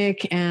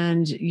organic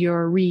and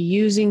you're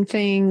reusing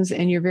things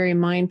and you're very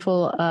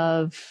mindful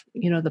of,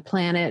 the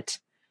planet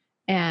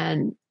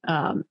and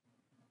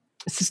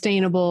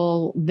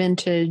sustainable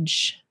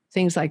vintage,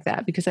 things like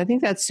that, because I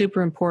think that's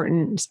super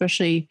important,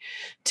 especially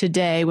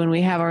today when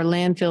we have our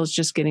landfills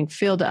just getting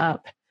filled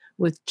up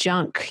with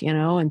junk,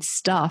 and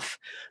stuff.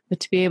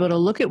 But to be able to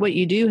look at what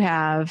you do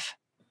have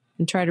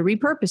and try to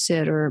repurpose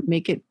it or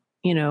make it,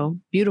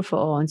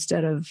 beautiful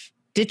instead of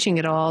ditching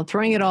it all,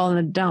 throwing it all in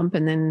the dump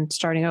and then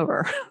starting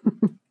over.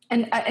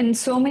 And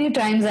so many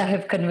times I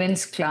have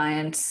convinced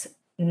clients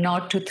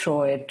not to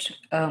throw it.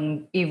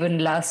 Even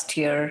last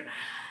year,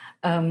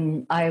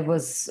 I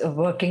was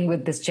working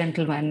with this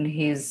gentleman.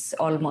 He's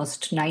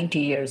almost 90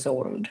 years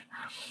old.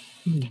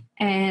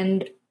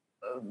 And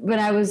when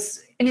I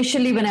was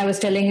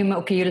telling him,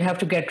 okay, you'll have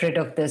to get rid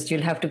of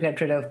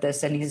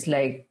this, and he's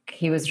like,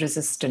 he was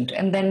resistant.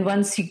 And then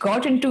once he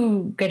got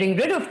into getting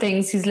rid of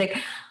things, he's like,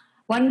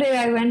 one day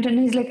I went and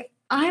he's like,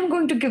 I'm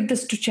going to give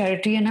this to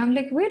charity. And I'm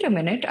like, wait a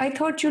minute, I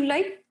thought you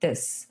liked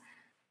this.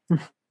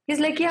 He's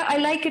like, yeah, I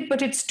like it,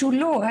 but it's too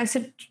low. I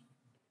said,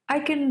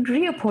 I can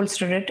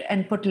reupholster it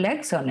and put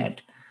legs on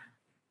it.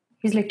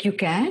 He's like, you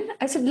can?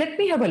 I said, let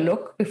me have a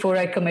look before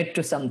I commit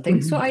to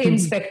something. So I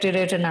inspected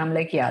it and I'm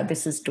like, yeah,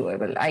 this is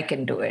doable. I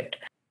can do it.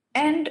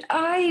 And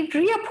I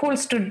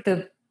reupholstered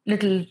the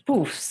little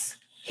poofs.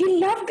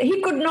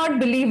 He could not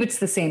believe it's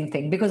the same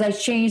thing because I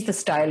changed the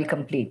style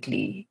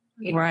completely.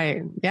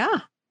 Right.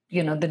 Yeah.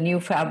 The new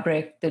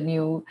fabric,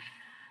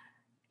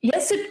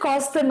 yes, it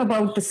cost them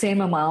about the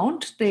same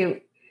amount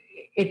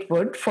it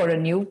would for a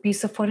new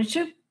piece of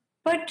furniture,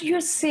 but you're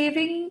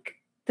saving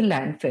the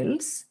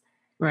landfills.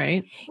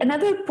 Right.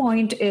 Another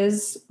point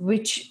is,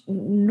 which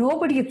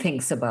nobody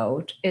thinks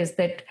about, is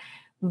that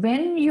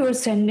when you're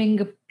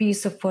sending a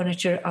piece of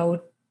furniture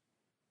out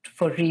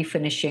for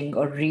refinishing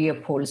or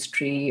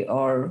reupholstery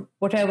or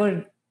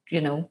whatever,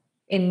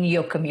 in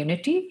your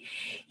community,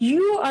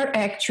 you are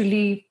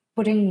actually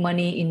putting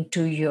money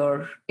into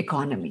your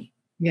economy.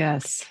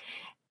 Yes.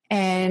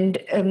 And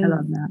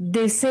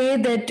they say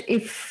that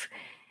if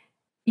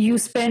you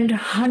spend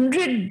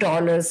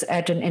 $100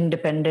 at an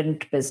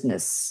independent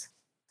business,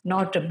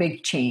 not a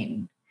big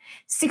chain,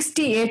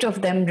 68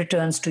 of them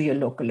returns to your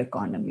local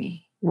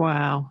economy.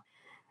 Wow.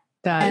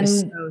 That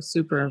is so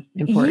super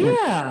important.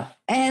 Yeah.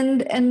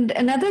 And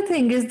another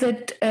thing is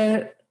that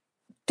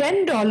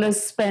 $10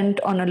 spent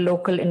on a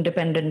local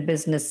independent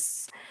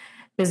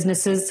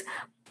businesses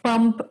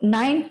pump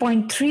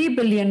 $9.3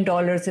 billion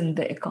in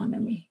the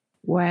economy.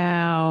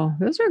 Wow.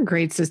 Those are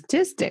great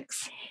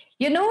statistics.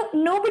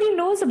 Nobody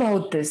knows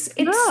about this.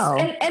 No.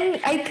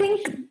 And I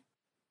think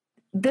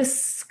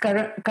this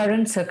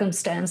current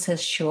circumstance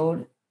has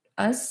shown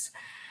us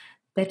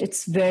that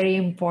it's very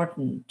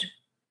important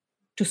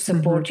to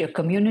support your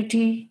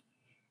community,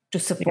 to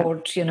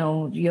support,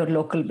 your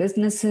local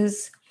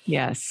businesses.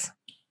 Yes.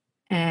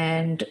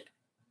 And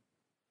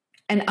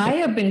I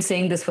have been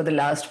saying this for the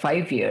last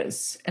 5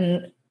 years,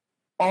 and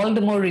all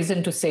the more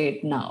reason to say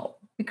it now,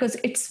 because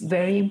it's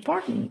very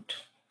important.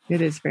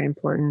 It is very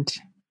important.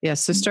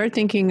 Yes. So start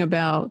thinking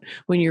about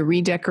when you're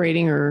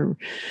redecorating or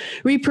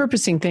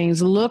repurposing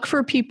things, look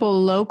for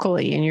people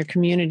locally in your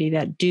community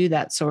that do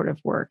that sort of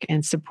work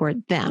and support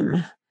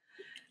them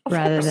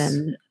rather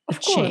than a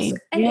chain.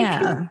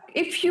 And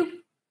if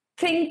you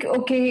think,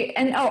 okay,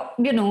 and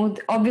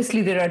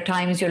obviously there are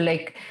times you're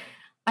like,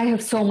 I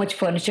have so much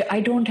furniture, I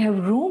don't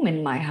have room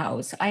in my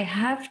house. I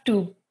have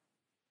to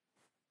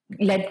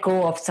let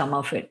go of some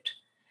of it.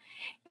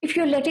 If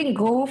you're letting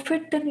go of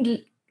it,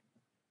 then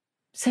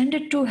send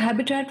it to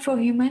Habitat for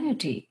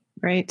Humanity.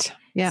 Right.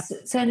 Yeah.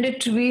 Send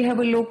it to, we have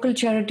a local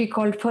charity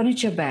called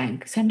Furniture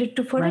Bank. Send it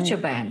to Furniture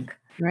Bank.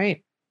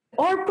 Right.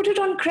 Or put it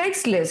on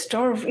Craigslist.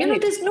 Or,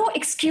 there's no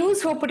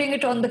excuse for putting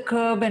it on the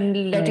curb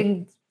and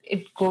letting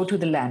it go to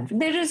the land.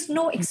 There is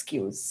no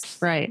excuse.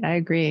 Right. I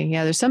agree.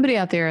 Yeah. There's somebody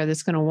out there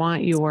that's going to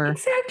want your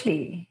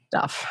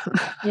stuff.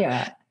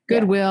 Yeah.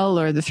 Goodwill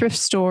or the thrift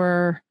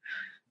store.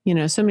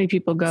 So many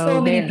people go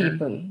So there.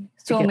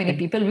 Many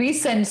people. We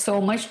send so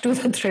much to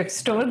the thrift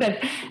store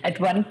that at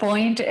one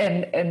point,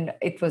 and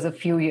it was a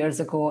few years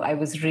ago, I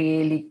was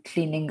really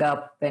cleaning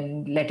up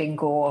and letting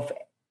go of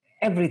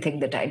everything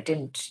that I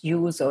didn't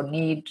use or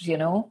need,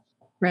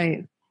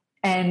 Right.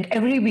 And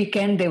every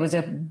weekend there was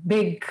a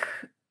big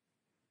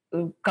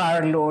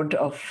carload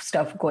of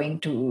stuff going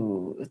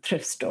to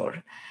thrift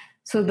store.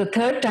 So the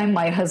third time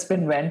my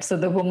husband went, so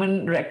the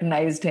woman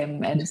recognized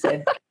him and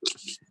said,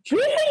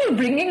 "Where are you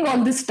bringing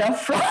all this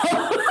stuff from?"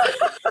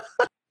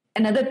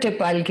 Another tip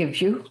I'll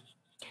give you: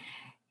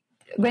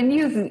 when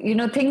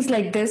things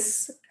like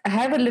this,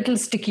 have a little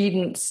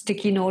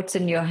sticky notes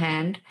in your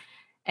hand,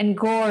 and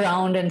go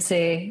around and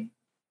say,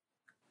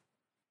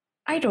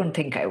 "I don't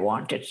think I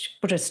want it."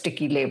 Put a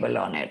sticky label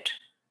on it.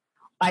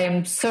 "I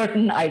am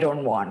certain I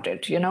don't want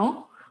it."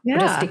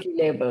 Put a sticky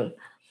label.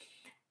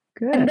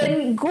 Good. And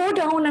then go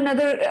down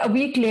a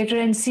week later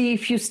and see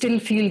if you still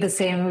feel the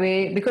same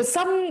way. Because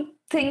some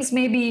things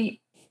maybe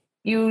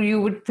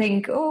you would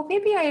think, "Oh,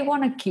 maybe I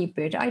want to keep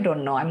it. I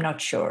don't know. I'm not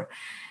sure."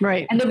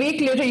 Right. And a week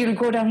later, you'll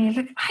go down and you're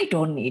like, "I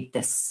don't need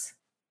this."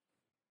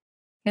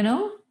 And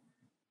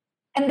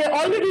they're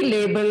already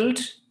labeled.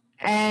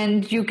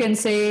 And you can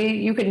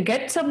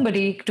get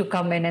somebody to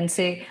come in and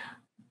say,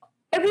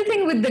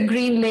 "Everything with the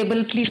green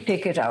label, please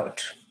take it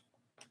out."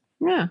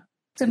 Yeah.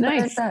 Simple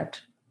Nice. as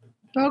that.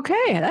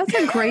 Okay. That's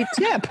a great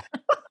tip.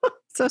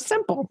 So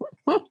simple.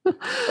 So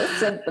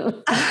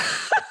simple.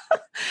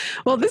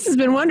 Well, this has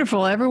been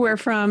wonderful. Everywhere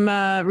from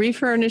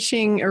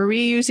refurnishing or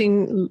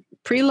reusing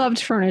pre-loved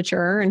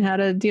furniture and how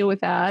to deal with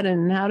that,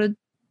 and how to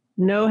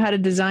know how to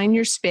design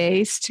your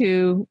space,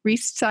 to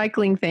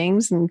recycling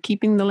things and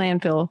keeping the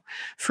landfill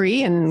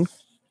free and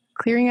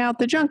clearing out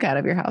the junk out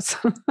of your house.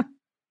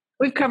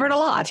 We've covered a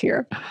lot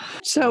here.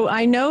 So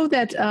I know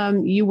that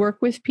you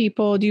work with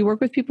people. Do you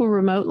work with people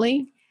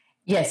remotely?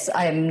 Yes,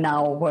 I am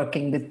now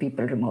working with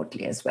people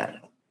remotely as well.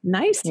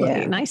 Nicely.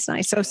 Yeah. Nice.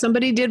 So if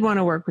somebody did want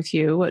to work with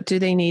you, what do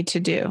they need to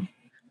do?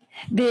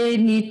 They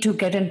need to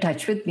get in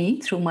touch with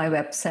me through my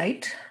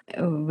website,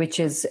 which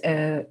is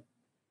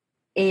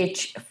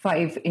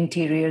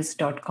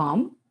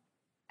h5interiors.com.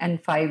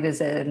 And 5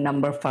 is a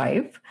number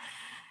 5.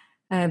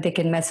 They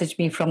can message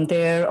me from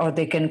there, or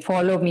they can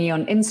follow me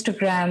on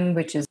Instagram,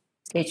 which is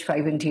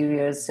H5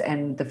 Interiors,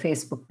 and the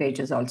Facebook page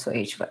is also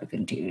H5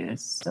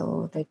 Interiors.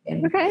 So they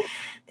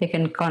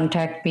can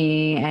contact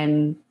me,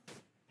 and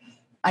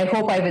I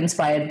hope I've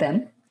inspired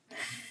them.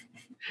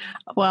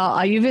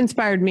 Well, you've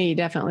inspired me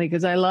definitely,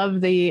 because I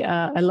love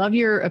I love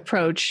your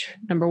approach,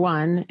 number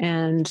one,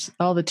 and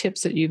all the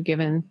tips that you've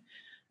given,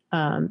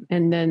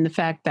 and then the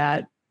fact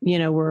that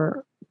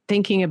we're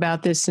thinking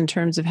about this in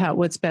terms of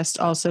what's best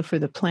also for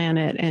the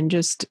planet, and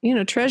just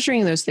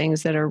treasuring those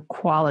things that are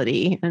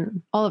quality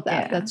and all of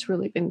that. Yeah. That's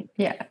really been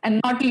and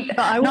not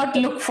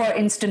look for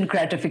instant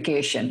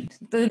gratification.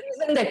 The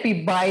reason that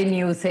we buy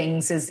new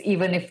things is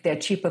even if they're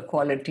cheaper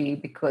quality,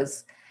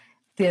 because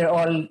they're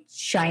all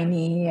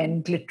shiny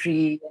and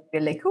glittery, and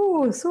we're like,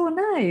 "Oh, so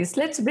nice,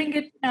 let's bring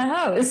it in our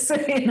house."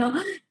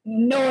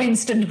 No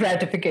instant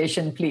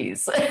gratification,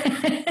 please.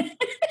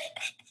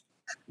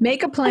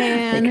 Make a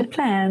plan.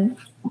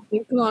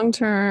 Think long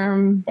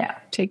term. Yeah.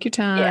 Take your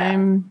time. Yeah.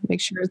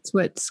 Make sure it's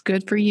what's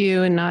good for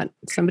you and not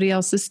somebody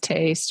else's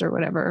taste or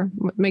whatever.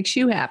 What makes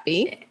you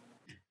happy.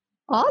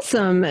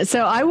 Awesome.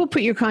 So I will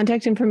put your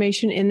contact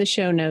information in the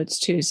show notes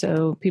too,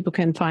 so people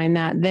can find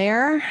that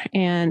there.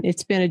 And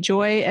it's been a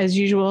joy as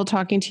usual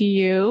talking to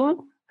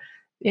you.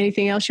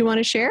 Anything else you want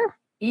to share?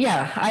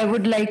 Yeah, I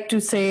would like to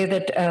say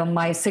that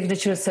my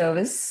signature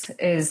service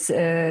is,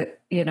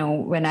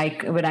 when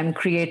I'm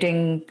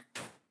creating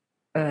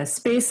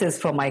spaces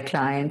for my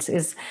clients,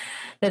 is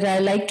that I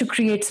like to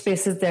create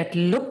spaces that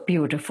look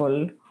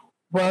beautiful,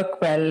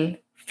 work well,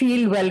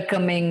 feel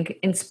welcoming,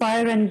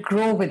 inspire and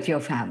grow with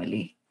your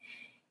family.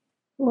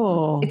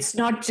 Oh, it's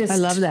not just, I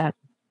love that,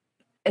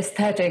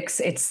 aesthetics.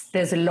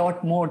 There's a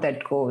lot more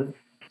that goes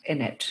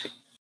in it.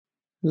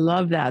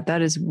 Love that.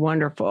 That is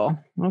wonderful.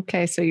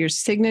 Okay. So your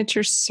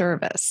signature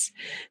service,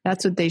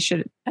 that's what they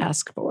should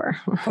ask for.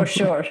 For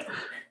sure.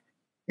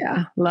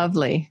 Yeah.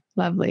 Lovely.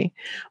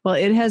 Well,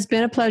 it has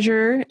been a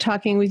pleasure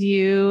talking with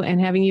you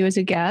and having you as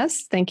a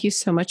guest. Thank you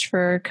so much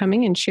for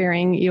coming and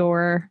sharing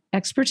your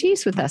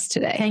expertise with us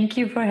today. Thank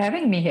you for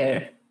having me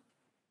here.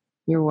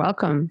 You're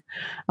welcome.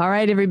 All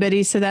right,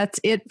 everybody. So that's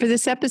it for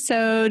this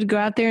episode. Go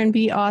out there and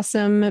be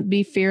awesome,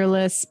 be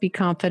fearless, be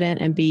confident,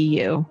 and be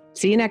you.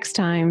 See you next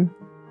time.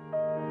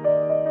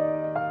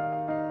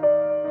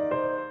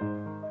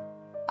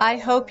 I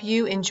hope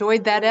you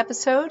enjoyed that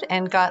episode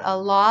and got a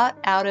lot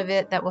out of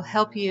it that will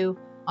help you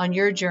on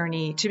your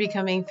journey to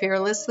becoming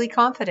fearlessly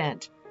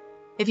confident.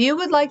 If you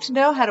would like to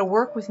know how to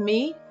work with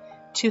me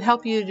to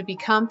help you to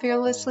become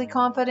fearlessly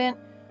confident,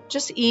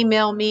 just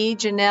email me,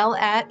 Janelle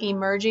at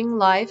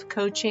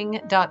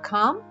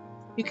emerginglifecoaching.com.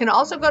 You can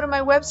also go to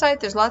my website.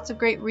 There's lots of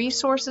great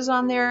resources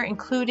on there,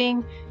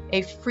 including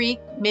a free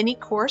mini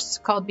course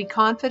called Be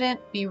Confident,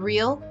 Be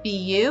Real, Be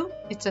You.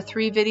 It's a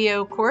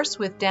 3-video course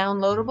with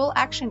downloadable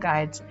action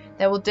guides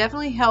that will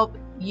definitely help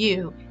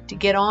you to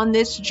get on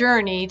this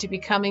journey to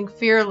becoming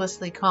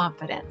fearlessly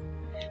confident.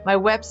 My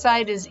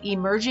website is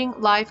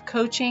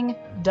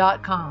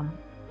emerginglifecoaching.com.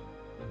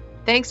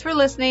 Thanks for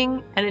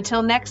listening, and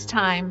until next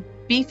time,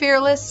 be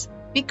fearless,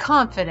 be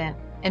confident,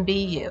 and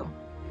be you.